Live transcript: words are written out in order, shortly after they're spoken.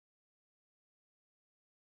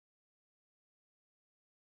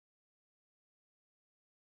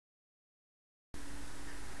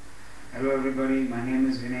Hello everybody, my name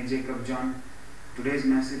is Vinay Jacob John. Today's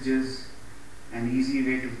message is an easy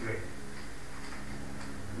way to pray.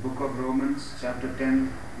 Book of Romans chapter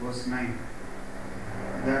 10 verse 9.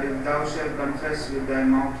 That if thou shalt confess with thy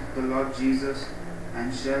mouth the Lord Jesus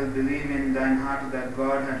and shalt believe in thine heart that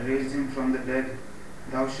God hath raised him from the dead,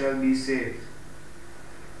 thou shalt be saved.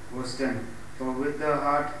 Verse 10. For with the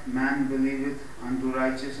heart man believeth unto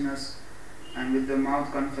righteousness, and with the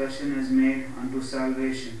mouth confession is made unto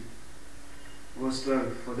salvation. Verse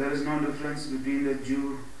 12. For there is no difference between the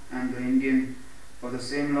Jew and the Indian, for the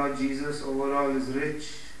same Lord Jesus over all is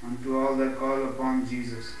rich unto all that call upon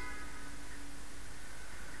Jesus.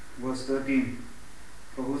 Verse 13.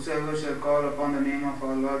 For whosoever shall call upon the name of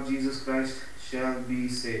our Lord Jesus Christ shall be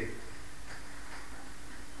saved.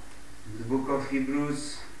 The book of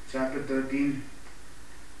Hebrews chapter 13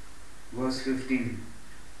 verse 15.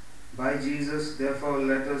 By Jesus, therefore,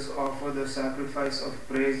 let us offer the sacrifice of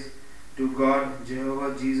praise to God,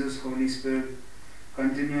 Jehovah, Jesus, Holy Spirit,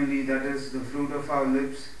 continually, that is, the fruit of our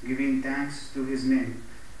lips, giving thanks to His name,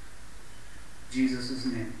 Jesus'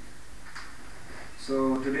 name.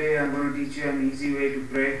 So today I'm going to teach you an easy way to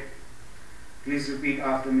pray. Please repeat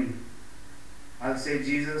after me. I'll say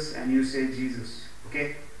Jesus and you say Jesus.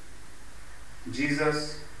 Okay?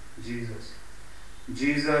 Jesus, Jesus.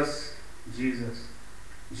 Jesus, Jesus.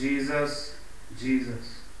 Jesus,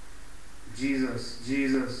 Jesus. Jesus,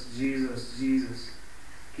 Jesus, Jesus, Jesus.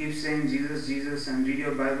 Keep saying Jesus, Jesus, and read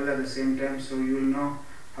your Bible at the same time so you will know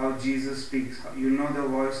how Jesus speaks. You will know the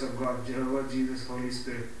voice of God, Jehovah, Jesus, Holy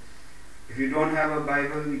Spirit. If you don't have a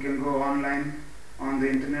Bible, you can go online on the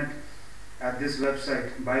internet at this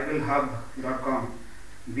website, biblehub.com.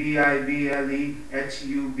 biblehub.com.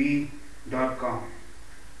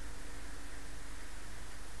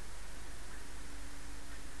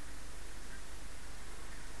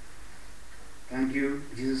 Thank you.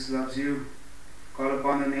 Jesus loves you. Call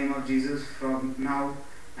upon the name of Jesus from now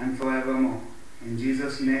and forevermore. In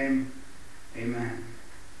Jesus' name, amen.